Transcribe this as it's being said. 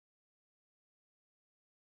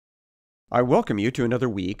I welcome you to another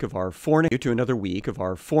week of our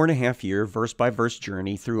 4.5-year verse-by-verse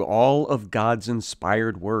journey through all of God's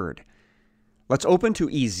inspired Word. Let's open to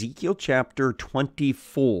Ezekiel chapter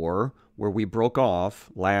 24, where we broke off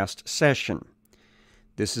last session.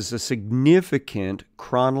 This is a significant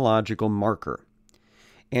chronological marker,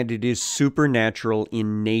 and it is supernatural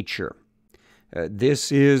in nature.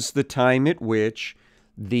 This is the time at which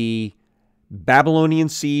the Babylonian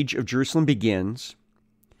siege of Jerusalem begins,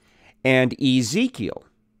 and Ezekiel,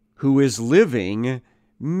 who is living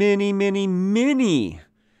many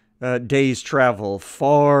days' travel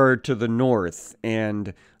far to the north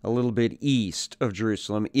and a little bit east of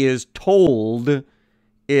Jerusalem, is told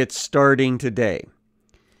it's starting today.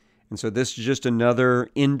 And so this is just another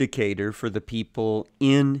indicator for the people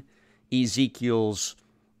in Ezekiel's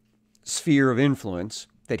sphere of influence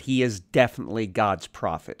that he is definitely God's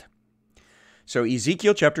prophet. So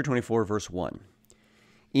Ezekiel chapter 24, verse 1.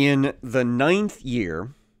 In the 9th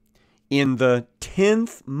year, in the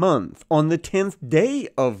 10th month, on the 10th day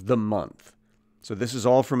of the month. So this is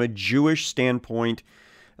all from a Jewish standpoint,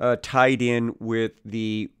 tied in with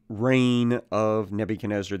the reign of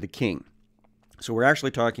Nebuchadnezzar the king. So we're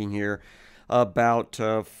actually talking here about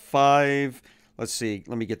let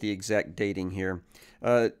me get the exact dating here.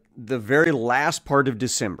 The very last part of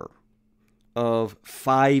December of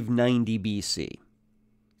 590 BC.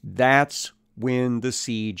 That's when the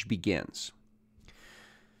siege begins.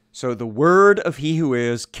 So the word of he who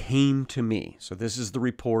is came to me. So this is the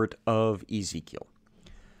report of Ezekiel.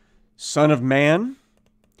 Son of man,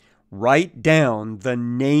 write down the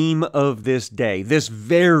name of this day, this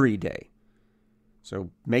very day.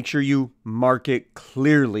 So make sure you mark it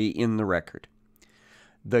clearly in the record.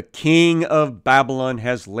 The king of Babylon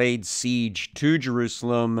has laid siege to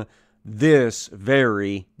Jerusalem this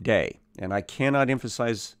very day. And I cannot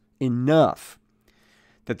emphasize enough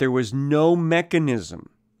that there was no mechanism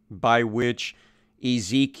by which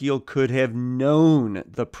Ezekiel could have known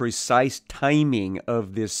the precise timing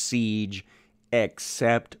of this siege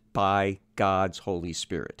except by God's Holy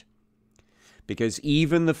Spirit. Because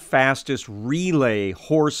even the fastest relay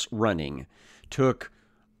horse running took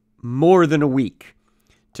more than a week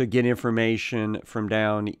to get information from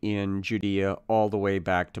down in Judea all the way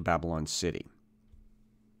back to Babylon City.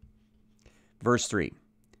 Verse 3.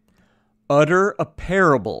 Utter a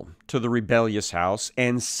parable to the rebellious house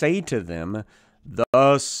and say to them,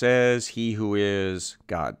 thus says he who is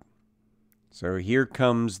God. So here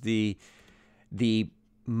comes the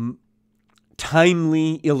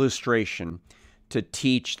timely illustration to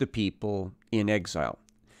teach the people in exile.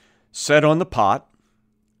 Set on the pot,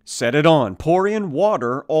 set it on, pour in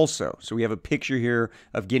water also. So we have a picture here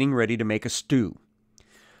of getting ready to make a stew.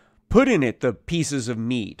 Put in it the pieces of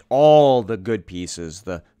meat, all the good pieces,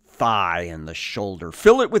 the thigh and the shoulder.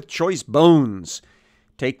 Fill it with choice bones.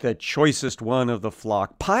 Take the choicest one of the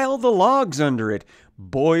flock. Pile the logs under it.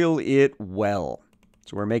 Boil it well.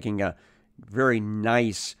 So we're making a very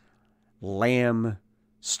nice lamb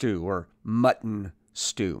stew or mutton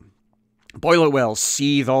stew. Boil it well.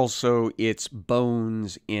 Seethe also its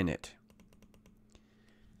bones in it.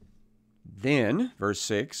 Then, verse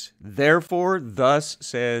 6, therefore thus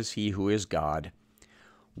says he who is God,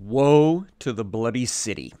 woe to the bloody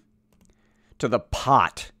city, to the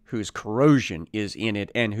pot whose corrosion is in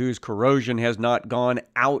it and whose corrosion has not gone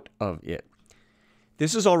out of it.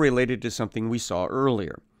 This is all related to something we saw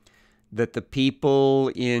earlier, that the people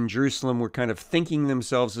in Jerusalem were kind of thinking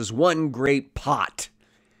themselves as one great pot,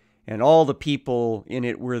 and all the people in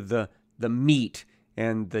it were the meat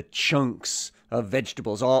and the chunks of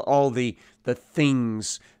vegetables, all the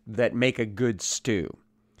things that make a good stew.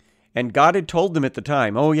 And God had told them at the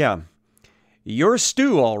time, oh yeah, you're a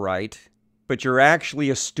stew all right, but you're actually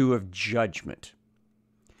a stew of judgment.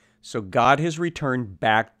 So God has returned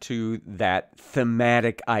back to that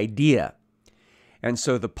thematic idea. And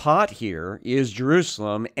so the pot here is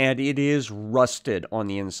Jerusalem, and it is rusted on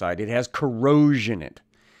the inside. It has corrosion in it,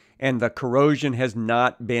 and the corrosion has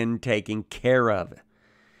not been taken care of.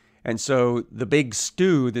 And so the big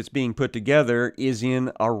stew that's being put together is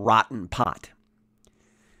in a rotten pot.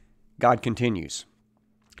 God continues,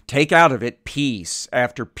 take out of it piece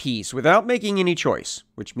after piece without making any choice,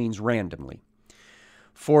 which means randomly.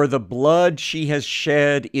 For the blood she has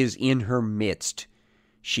shed is in her midst.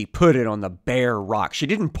 She put it on the bare rock. She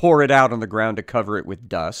didn't pour it out on the ground to cover it with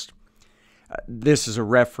dust. This is a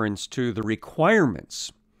reference to the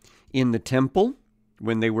requirements in the temple.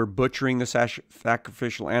 When they were butchering the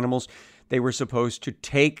sacrificial animals, they were supposed to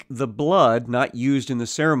take the blood, not used in the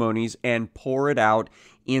ceremonies, and pour it out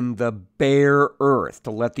in the bare earth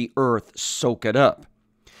to let the earth soak it up.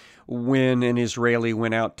 when an Israeli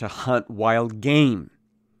went out to hunt wild game,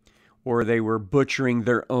 or they were butchering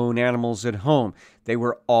their own animals at home. They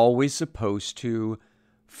were always supposed to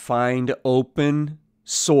find open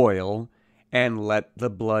soil and let the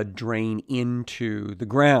blood drain into the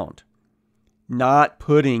ground, not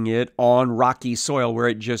putting it on rocky soil where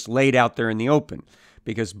it just laid out there in the open,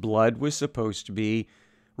 because blood was supposed to be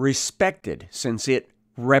respected since it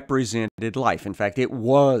represented life. In fact, it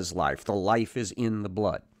was life. The life is in the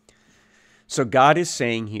blood. So God is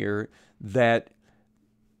saying here that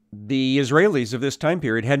the Israelis of this time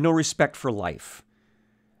period had no respect for life,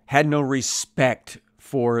 had no respect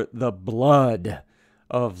for the blood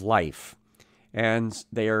of life, and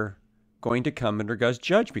they are going to come under God's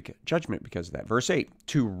judgment because of that. Verse 8,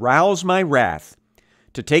 to rouse my wrath,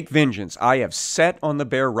 to take vengeance, I have set on the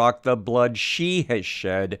bare rock the blood she has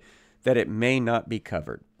shed, that it may not be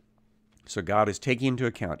covered. So God is taking into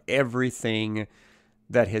account everything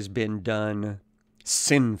that has been done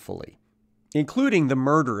sinfully, including the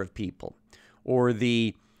murder of people or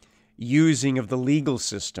the using of the legal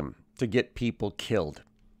system to get people killed.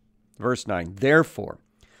 Verse 9, therefore,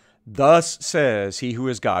 thus says he who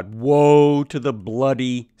is God, woe to the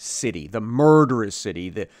bloody city, the murderous city,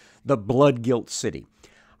 the blood-guilt city.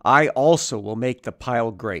 I also will make the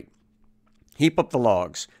pile great. Heap up the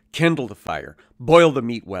logs, kindle the fire, boil the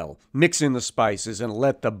meat well, mix in the spices, and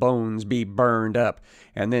let the bones be burned up,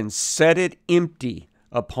 and then set it empty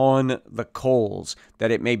upon the coals,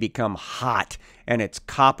 that it may become hot, and its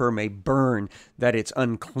copper may burn, that its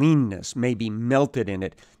uncleanness may be melted in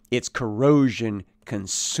it, its corrosion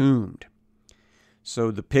consumed.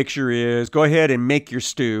 So the picture is, go ahead and make your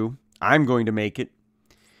stew. I'm going to make it,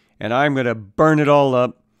 and I'm going to burn it all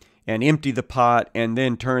up and empty the pot, and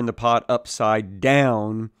then turn the pot upside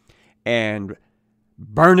down and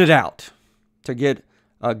burn it out to get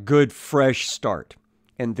a good fresh start.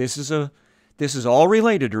 And this is all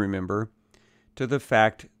related, remember, to the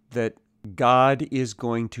fact that God is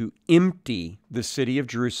going to empty the city of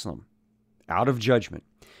Jerusalem out of judgment,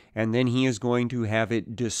 and then he is going to have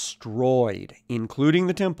it destroyed, including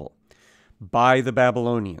the temple, by the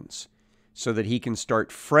Babylonians, so that he can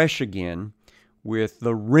start fresh again with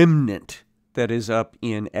the remnant that is up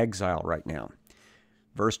in exile right now.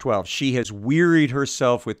 Verse 12, she has wearied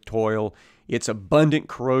herself with toil. Its abundant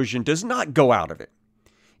corrosion does not go out of it.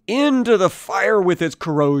 Into the fire with its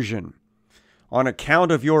corrosion, on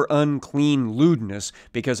account of your unclean lewdness,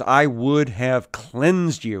 because I would have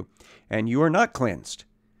cleansed you, and you are not cleansed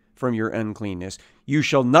from your uncleanness. You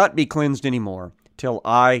shall not be cleansed anymore till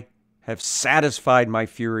I have satisfied my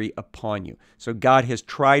fury upon you. So God has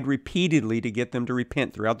tried repeatedly to get them to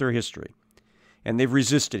repent throughout their history, and they've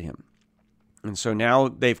resisted him. And so now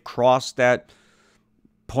they've crossed that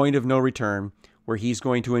point of no return where he's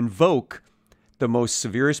going to invoke the most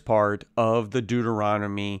severest part of the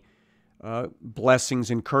Deuteronomy blessings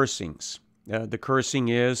and cursings. The cursing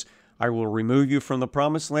is, I will remove you from the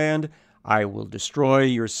promised land. I will destroy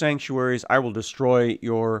your sanctuaries. I will destroy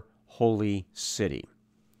your holy city.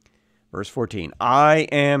 Verse 14, I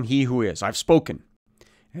am he who is. I've spoken,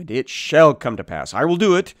 and it shall come to pass. I will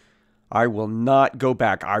do it. I will not go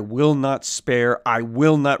back. I will not spare. I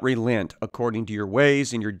will not relent. According to your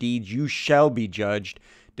ways and your deeds, you shall be judged,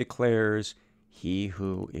 declares he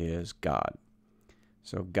who is God.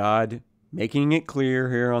 So God making it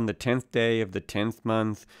clear here on the 10th day of the 10th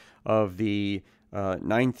month of the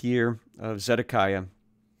 9th year of Zedekiah,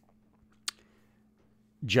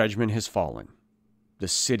 judgment has fallen. The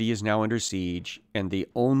city is now under siege, and the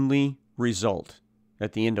only result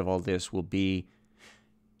at the end of all this will be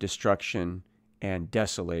destruction and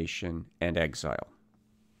desolation and exile.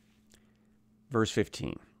 Verse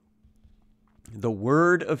 15, the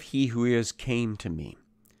word of he who is came to me,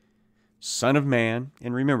 Son of man,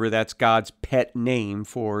 and remember that's God's pet name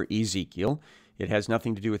for Ezekiel. It has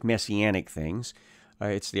nothing to do with messianic things.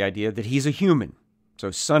 It's the idea that he's a human. So,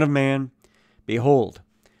 Son of man, behold,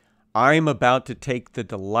 I am about to take the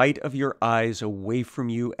delight of your eyes away from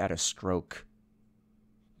you at a stroke.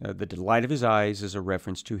 The delight of his eyes is a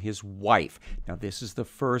reference to his wife. Now, this is the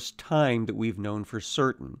first time that we've known for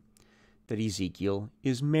certain that Ezekiel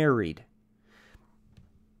is married.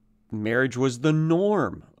 Marriage was the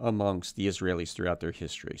norm amongst the Israelis throughout their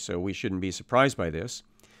history, so we shouldn't be surprised by this.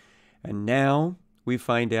 And now we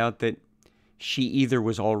find out that she either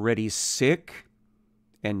was already sick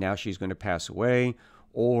and now she's going to pass away,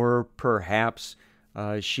 or perhaps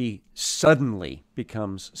she suddenly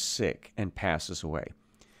becomes sick and passes away.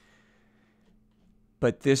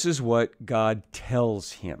 But this is what God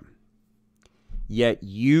tells him. Yet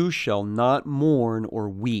you shall not mourn or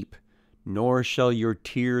weep, nor shall your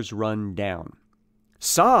tears run down.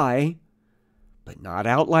 Sigh, but not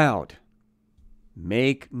out loud.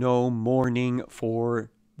 Make no mourning for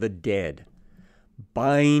the dead.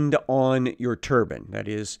 Bind on your turban, that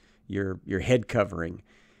is your head covering,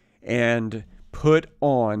 and put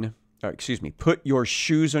your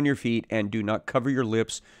shoes on your feet, and do not cover your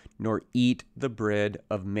lips, nor eat the bread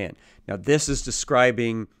of men. Now, this is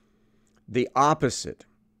describing the opposite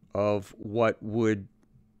of what would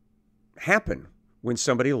happen when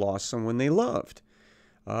somebody lost someone they loved.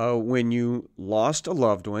 When you lost a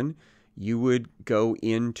loved one, you would go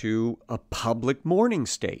into a public mourning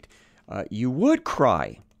state. You would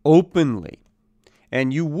cry openly,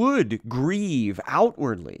 and you would grieve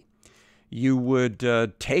outwardly. You would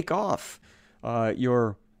take off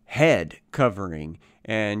your head covering,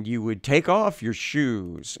 and you would take off your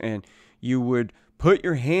shoes, and you would put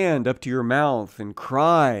your hand up to your mouth and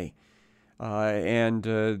cry.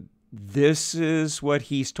 This is what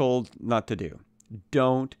he's told not to do.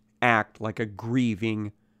 Don't act like a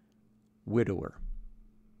grieving widower.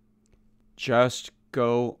 Just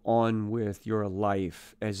go on with your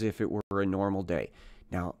life as if it were a normal day.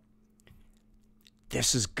 Now,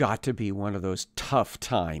 this has got to be one of those tough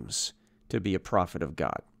times to be a prophet of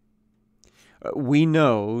God. We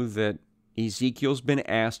know that Ezekiel's been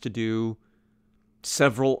asked to do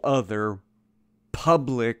several other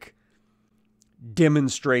public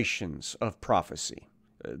demonstrations of prophecy.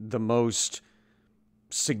 The most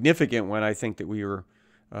significant one, I think, that we were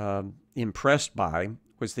impressed by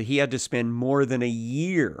was that he had to spend more than a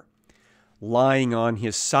year lying on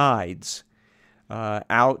his sides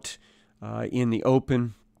out in the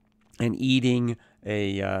open and eating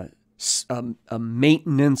a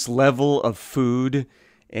maintenance level of food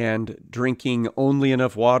and drinking only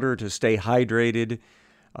enough water to stay hydrated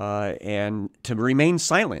and to remain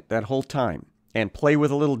silent that whole time and play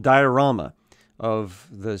with a little diorama of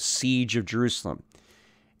the siege of Jerusalem.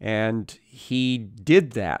 And he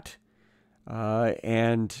did that.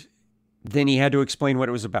 And then he had to explain what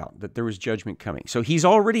it was about, that there was judgment coming. So he's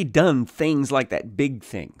already done things like that, big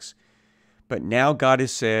things. But now God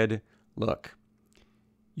has said, look,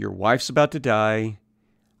 your wife's about to die.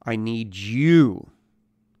 I need you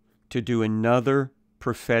to do another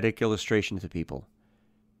prophetic illustration to the people.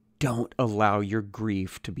 Don't allow your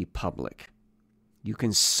grief to be public. You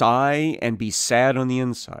can sigh and be sad on the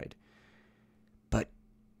inside, but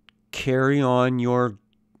carry on your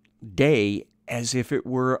day as if it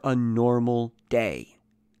were a normal day.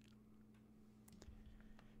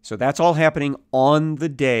 So that's all happening on the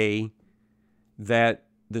day that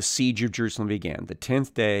the siege of Jerusalem began, the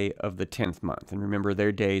 10th day of the 10th month. And remember,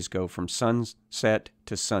 their days go from sunset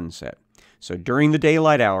to sunset. So during the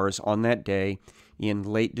daylight hours on that day in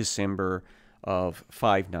late December of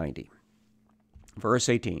 590. Verse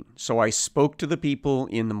 18, so I spoke to the people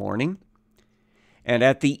in the morning and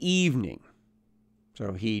at the evening.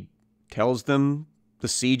 So he tells them the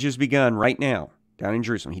siege has begun right now down in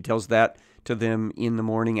Jerusalem. He tells that to them in the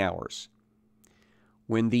morning hours.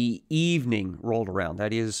 When the evening rolled around,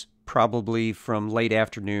 that is probably from late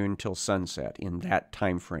afternoon till sunset, in that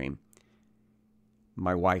time frame,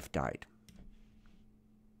 my wife died.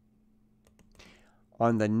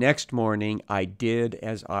 On the next morning, I did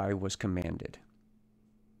as I was commanded.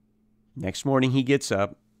 Next morning, he gets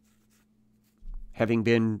up, having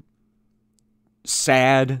been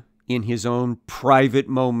sad in his own private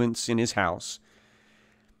moments in his house.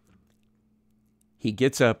 He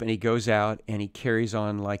gets up and he goes out and he carries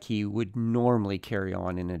on like he would normally carry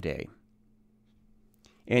on in a day.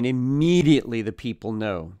 And immediately the people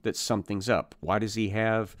know that something's up. Why does he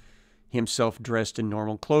have himself dressed in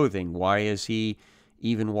normal clothing? Why is he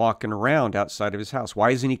even walking around outside of his house?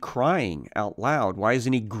 Why isn't he crying out loud? Why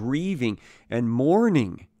isn't he grieving and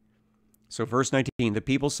mourning? So verse 19, the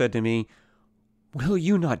people said to me, will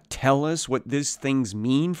you not tell us what these things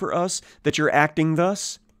mean for us, that you're acting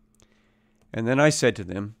thus? And then I said to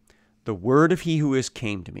them, the word of he who is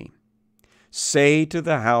came to me. Say to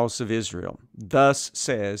the house of Israel, thus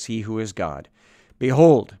says he who is God,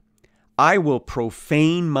 behold, I will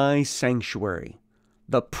profane my sanctuary,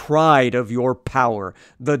 the pride of your power,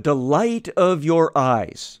 the delight of your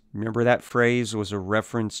eyes. Remember, that phrase was a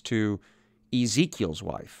reference to Ezekiel's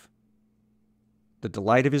wife. The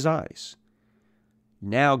delight of his eyes.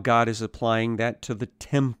 Now God is applying that to the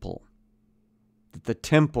temple. The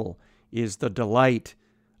temple is the delight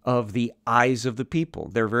of the eyes of the people.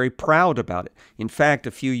 They're very proud about it. In fact,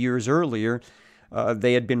 a few years earlier,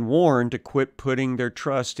 they had been warned to quit putting their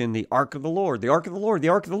trust in the Ark of the Lord, the Ark of the Lord, the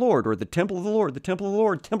Ark of the Lord, or the Temple of the Lord, the Temple of the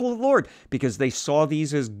Lord, Temple of the Lord, because they saw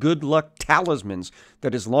these as good luck talismans,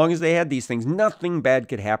 that as long as they had these things, nothing bad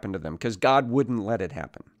could happen to them, because God wouldn't let it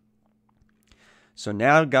happen. So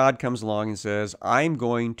now God comes along and says, I'm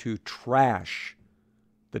going to trash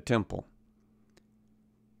the temple.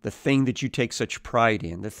 The thing that you take such pride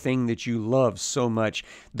in, the thing that you love so much,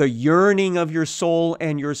 the yearning of your soul,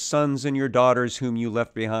 and your sons and your daughters whom you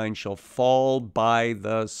left behind shall fall by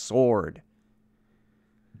the sword.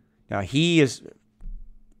 Now he is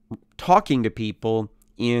talking to people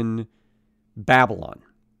in Babylon,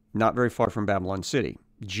 not very far from Babylon City,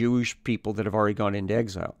 Jewish people that have already gone into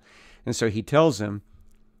exile. And so he tells them,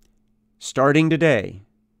 starting today,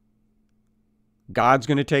 God's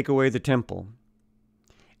going to take away the temple,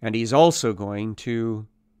 and he's also going to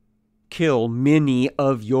kill many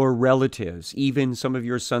of your relatives, even some of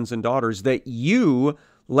your sons and daughters that you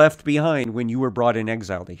left behind when you were brought in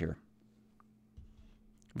exile to here.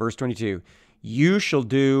 Verse 22, you shall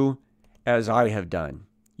do as I have done.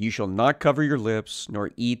 You shall not cover your lips, nor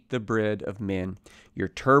eat the bread of men. Your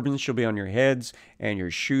turbans shall be on your heads, and your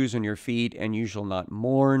shoes on your feet, and you shall not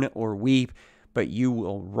mourn or weep, but you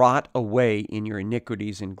will rot away in your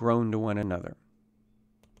iniquities and groan to one another.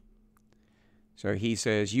 So he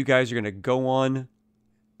says, you guys are going to go on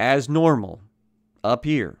as normal up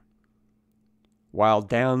here, while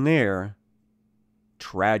down there,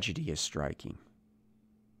 tragedy is striking.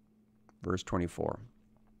 Verse 24.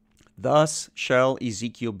 Thus shall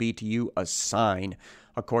Ezekiel be to you a sign.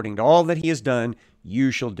 According to all that he has done, you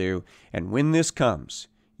shall do. And when this comes,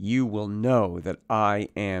 you will know that I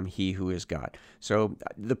am he who is God. So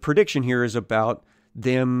the prediction here is about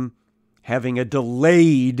them having a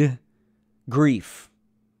delayed grief.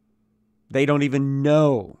 They don't even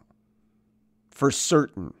know for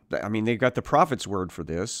certain. I mean, they've got the prophet's word for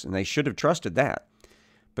this, and they should have trusted that.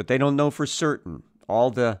 But they don't know for certain all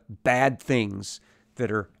the bad things that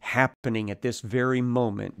are happening at this very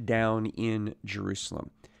moment down in Jerusalem.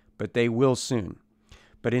 But they will soon.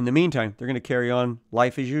 But in the meantime, they're going to carry on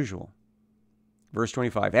life as usual. Verse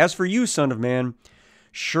 25, as for you, son of man,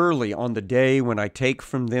 surely on the day when I take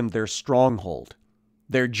from them their stronghold,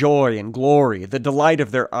 their joy and glory, the delight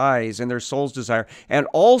of their eyes and their soul's desire, and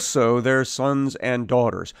also their sons and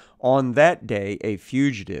daughters, on that day a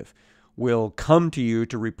fugitive will come to you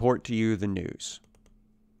to report to you the news.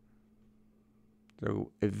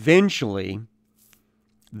 So eventually,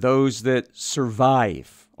 those that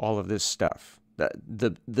survive all of this stuff,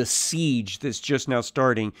 the siege that's just now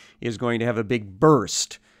starting is going to have a big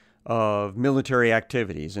burst of military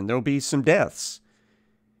activities, and there'll be some deaths.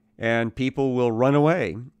 And people will run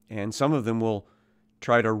away, and some of them will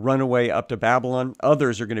try to run away up to Babylon.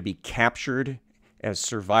 Others are going to be captured as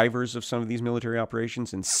survivors of some of these military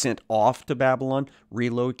operations and sent off to Babylon,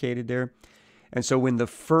 relocated there. And so when the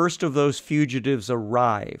first of those fugitives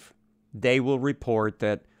arrive, they will report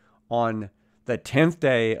that on the 10th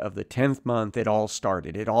day of the 10th month, it all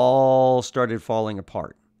started. It all started falling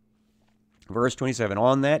apart. Verse 27,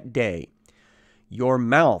 on that day, your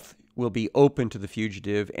mouth will be open to the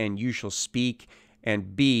fugitive, and you shall speak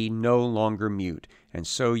and be no longer mute. And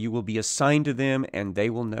so you will be a sign to them, and they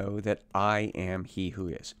will know that I am he who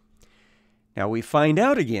is. Now we find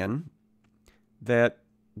out again that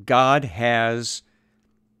God has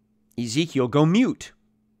Ezekiel go mute.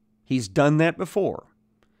 He's done that before.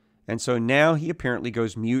 And so now he apparently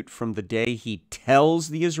goes mute from the day he tells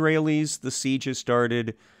the Israelis the siege has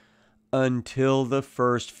started until the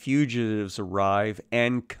first fugitives arrive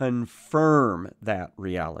and confirm that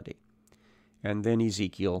reality. And then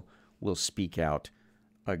Ezekiel will speak out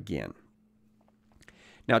again.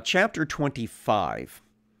 Now, chapter 25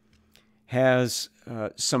 has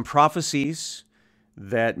some prophecies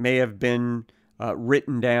that may have been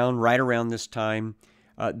written down right around this time.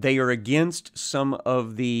 They are against some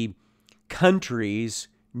of the countries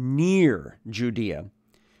near Judea,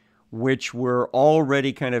 which were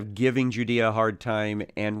already kind of giving Judea a hard time.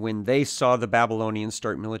 And when they saw the Babylonians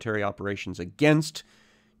start military operations against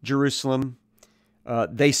Jerusalem,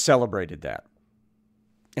 they celebrated that.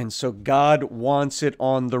 And so God wants it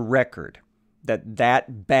on the record that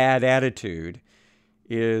that bad attitude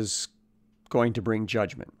is going to bring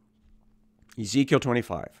judgment. Ezekiel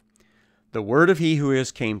 25. The word of he who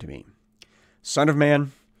is came to me. Son of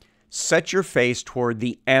man, set your face toward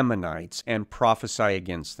the Ammonites and prophesy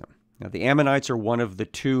against them. Now, the Ammonites are one of the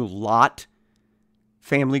two Lot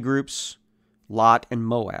family groups, Lot and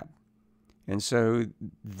Moab. And so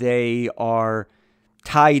they are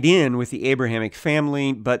tied in with the Abrahamic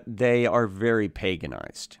family, but they are very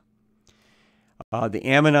paganized. The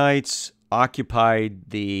Ammonites occupied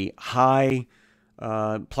the high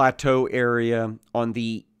plateau area on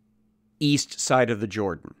the east side of the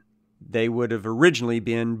Jordan. They would have originally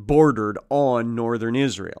been bordered on northern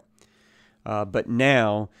Israel. But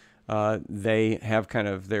now they have kind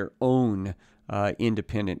of their own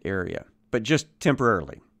independent area, but just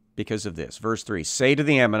temporarily because of this. Verse 3, say to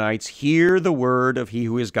the Ammonites, hear the word of he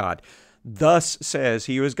who is God. Thus says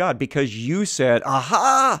he who is God, because you said,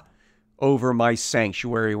 aha, over my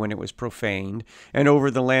sanctuary when it was profaned, and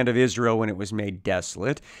over the land of Israel when it was made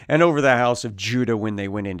desolate, and over the house of Judah when they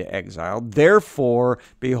went into exile. Therefore,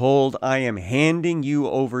 behold, I am handing you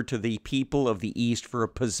over to the people of the east for a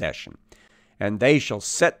possession, and they shall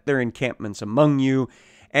set their encampments among you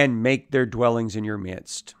and make their dwellings in your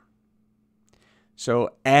midst.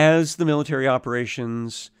 So as the military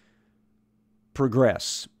operations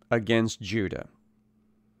progress against Judah,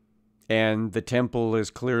 and the temple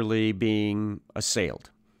is clearly being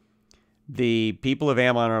assailed, the people of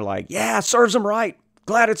Ammon are like, yeah, serves them right.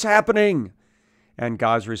 Glad it's happening. And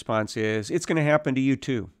God's response is, it's going to happen to you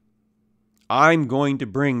too. I'm going to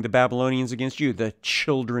bring the Babylonians against you, the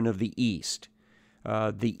children of the east.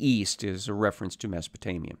 The east is a reference to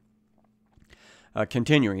Mesopotamia.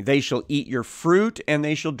 Continuing, they shall eat your fruit and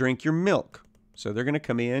they shall drink your milk. So they're going to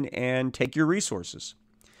come in and take your resources.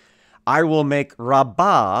 I will make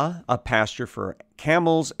Rabbah a pasture for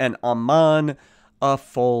camels and Ammon a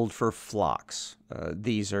fold for flocks.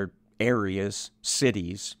 These are areas,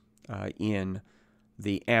 cities in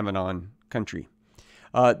the Ammonon country.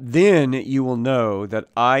 Then you will know that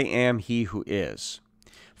I am he who is.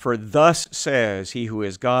 For thus says he who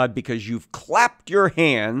is God, because you've clapped your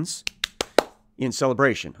hands in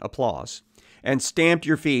celebration, applause, and stamped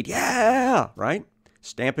your feet, yeah, right?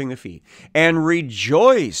 Stamping the feet, and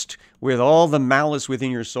rejoiced with all the malice within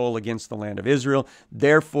your soul against the land of Israel.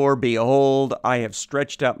 Therefore, behold, I have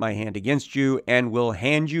stretched out my hand against you, and will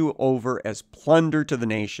hand you over as plunder to the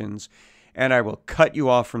nations, and I will cut you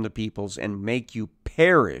off from the peoples, and make you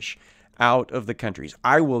perish out of the countries.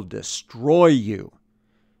 I will destroy you,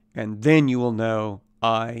 and then you will know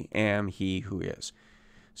I am he who is.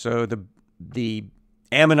 So the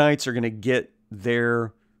Ammonites are going to get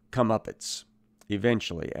their comeuppance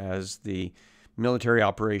eventually as the military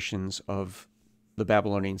operations of the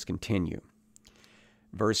Babylonians continue.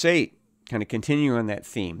 Verse 8, kind of continuing on that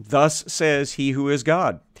theme. Thus says he who is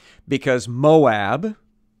God, because Moab,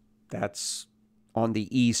 that's on the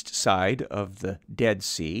east side of the Dead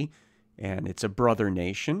Sea, and it's a brother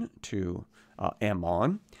nation to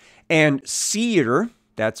Ammon, and Seir,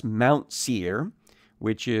 that's Mount Seir,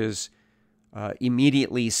 which is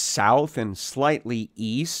immediately south and slightly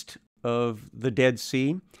east of the Dead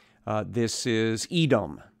Sea. This is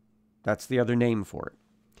Edom. That's the other name for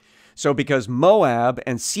it. So because Moab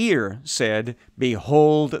and Seir said,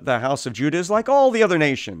 behold, the house of Judah is like all the other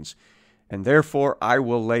nations, and therefore I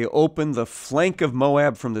will lay open the flank of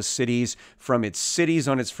Moab from the cities, from its cities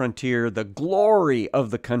on its frontier, the glory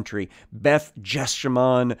of the country, Beth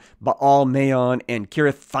Jeshimon, Baal Meon, and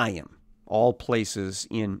Kirithaim, all places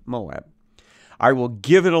in Moab. I will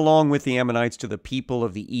give it along with the Ammonites to the people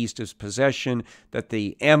of the east as possession, that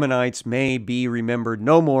the Ammonites may be remembered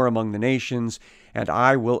no more among the nations, and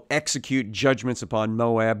I will execute judgments upon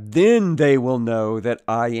Moab. Then they will know that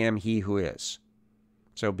I am he who is.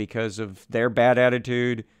 So because of their bad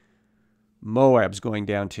attitude, Moab's going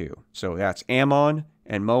down too. So that's Ammon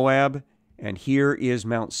and Moab, and here is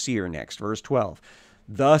Mount Seir next, verse 12.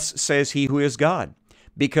 Thus says he who is God,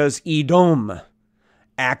 because Edom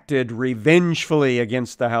acted revengefully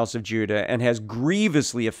against the house of Judah, and has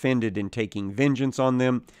grievously offended in taking vengeance on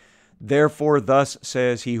them. Therefore, thus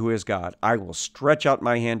says he who is God, I will stretch out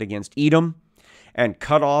my hand against Edom, and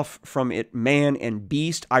cut off from it man and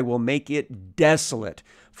beast. I will make it desolate.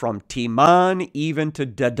 From Teman even to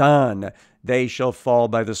Dedan, they shall fall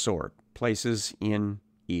by the sword. Places in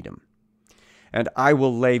Edom. And I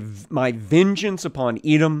will lay my vengeance upon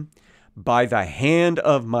Edom, by the hand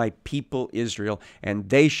of my people Israel, and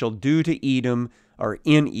they shall do to Edom, or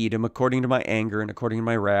in Edom, according to my anger and according to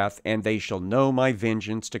my wrath, and they shall know my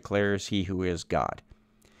vengeance, declares he who is God.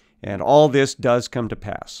 And all this does come to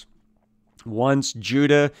pass. Once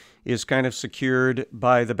Judah is kind of secured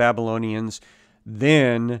by the Babylonians,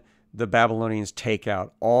 then the Babylonians take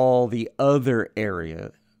out all the other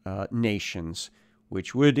area nations,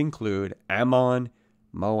 which would include Ammon,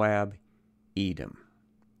 Moab, Edom,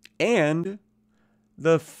 and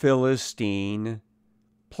the Philistine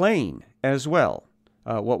plain as well,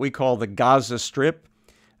 what we call the Gaza Strip,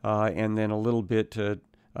 and then a little bit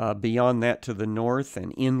beyond that to the north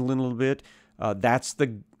and inland a little bit. That's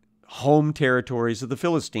the home territories of the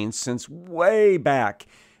Philistines since way back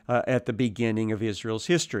at the beginning of Israel's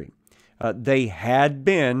history. They had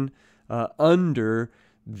been under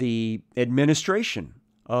the administration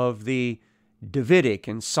of the Davidic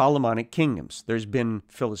and Solomonic kingdoms. There's been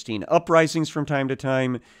Philistine uprisings from time to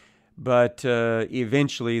time, but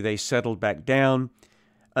eventually they settled back down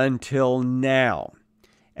until now.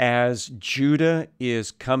 As Judah is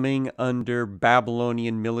coming under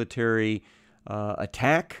Babylonian military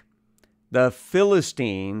attack, the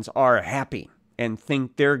Philistines are happy and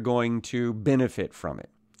think they're going to benefit from it.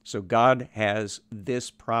 So God has this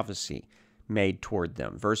prophecy made toward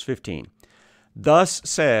them. Verse 15, "Thus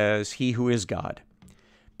says he who is God,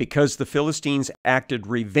 because the Philistines acted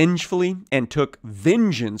revengefully and took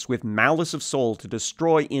vengeance with malice of soul to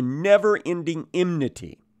destroy in never-ending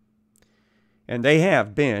enmity." And they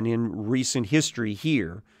have been, in recent history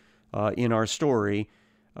here in our story,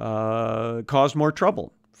 caused more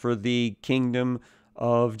trouble for the kingdom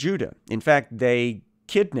of Judah. In fact, they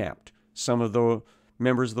kidnapped some of the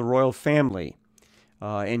members of the royal family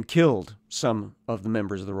and killed some of the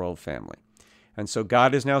members of the royal family. And so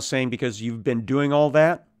God is now saying, because you've been doing all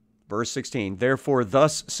that, verse 16, "Therefore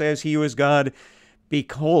thus says he who is God,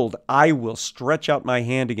 behold, I will stretch out my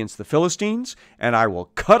hand against the Philistines, and I will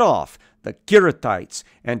cut off the Girathites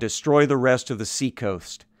and destroy the rest of the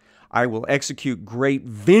seacoast. I will execute great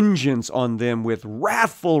vengeance on them with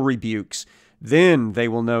wrathful rebukes. Then they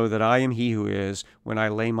will know that I am he who is, when I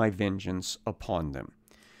lay my vengeance upon them."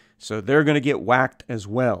 So they're going to get whacked as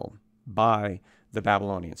well by the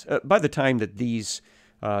Babylonians. By the time that these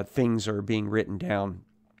things are being written down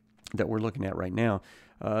that we're looking at right now,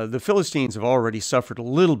 the Philistines have already suffered a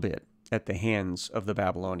little bit at the hands of the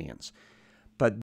Babylonians. But